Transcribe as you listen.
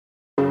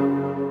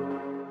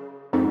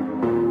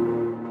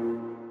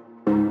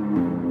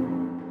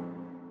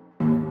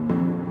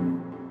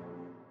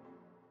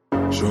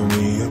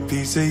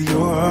piece of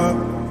your heart,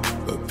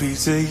 a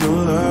piece of your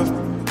love.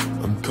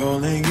 I'm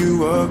calling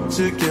you up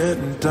to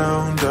getting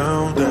down,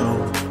 down,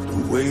 down.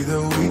 The way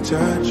that we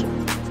touch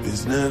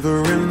is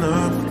never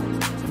enough.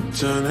 I'm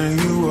turning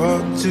you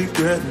up to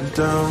getting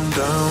down,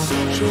 down.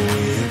 Show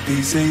me a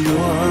piece of your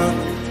heart,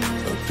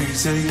 a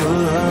piece of your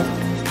love.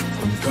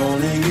 I'm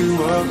calling you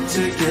up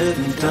to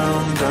getting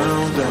down,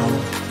 down, down.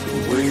 The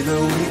way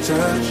that we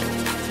touch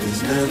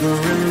is never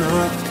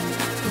enough.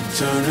 I'm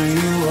turning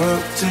you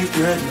up to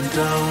getting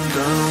down,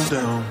 down,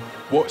 down.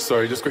 What?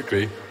 Sorry, just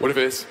quickly. What if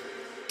it's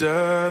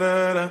da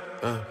da da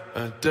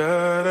da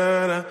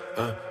da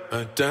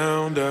da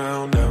down,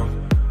 down,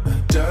 down.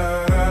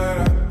 Da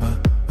da da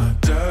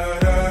da da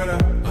da da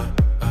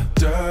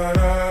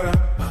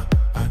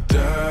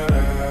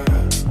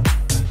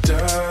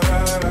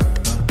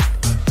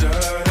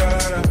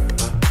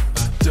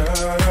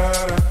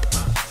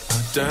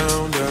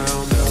down,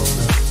 down, down.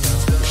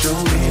 Show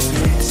me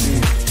pity,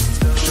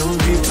 show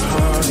me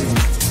party.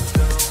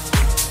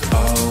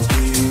 I'll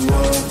be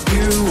what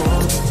you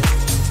want,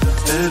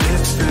 and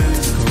it's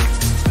physical.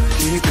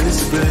 Keep it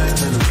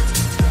subliminal.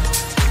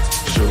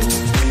 Show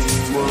me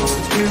what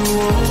you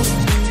want.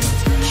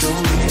 Show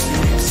me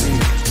pity,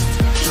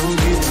 show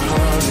me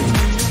party.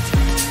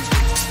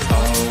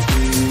 I'll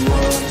be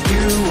what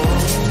you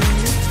want,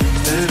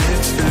 and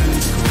it's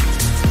physical.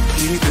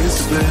 Keep it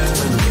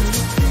subliminal.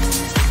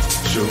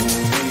 Show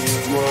me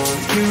what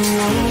you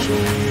want.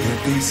 Show me a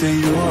piece of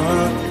your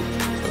heart,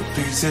 a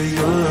piece of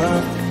your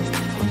love.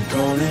 I'm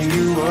calling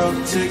you up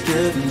to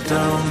getting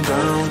down,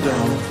 down,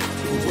 down.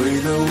 The way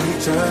that we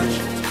touch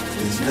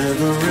is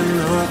never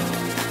enough.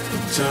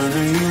 I'm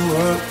turning you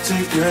up to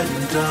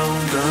getting down,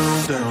 down,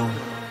 down.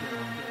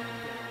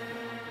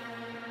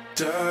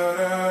 Da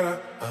da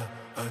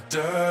da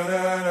da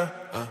da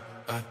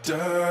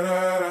da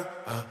da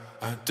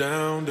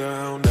down,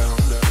 down, down, down.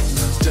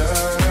 Da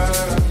da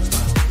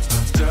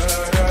da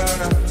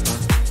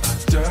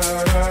da da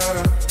da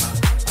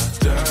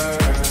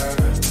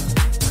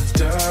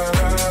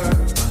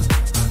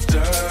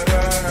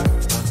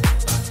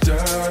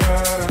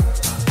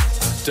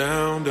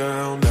down,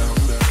 down, down,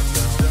 down.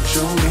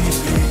 Show me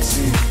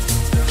pity,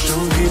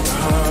 show me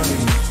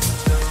party.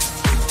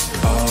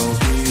 I'll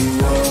be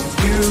what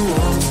you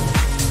want,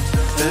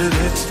 and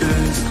it's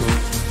physical.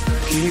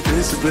 Keep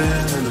it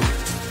subliminal.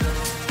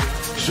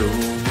 Show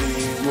me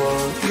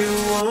what you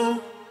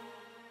want.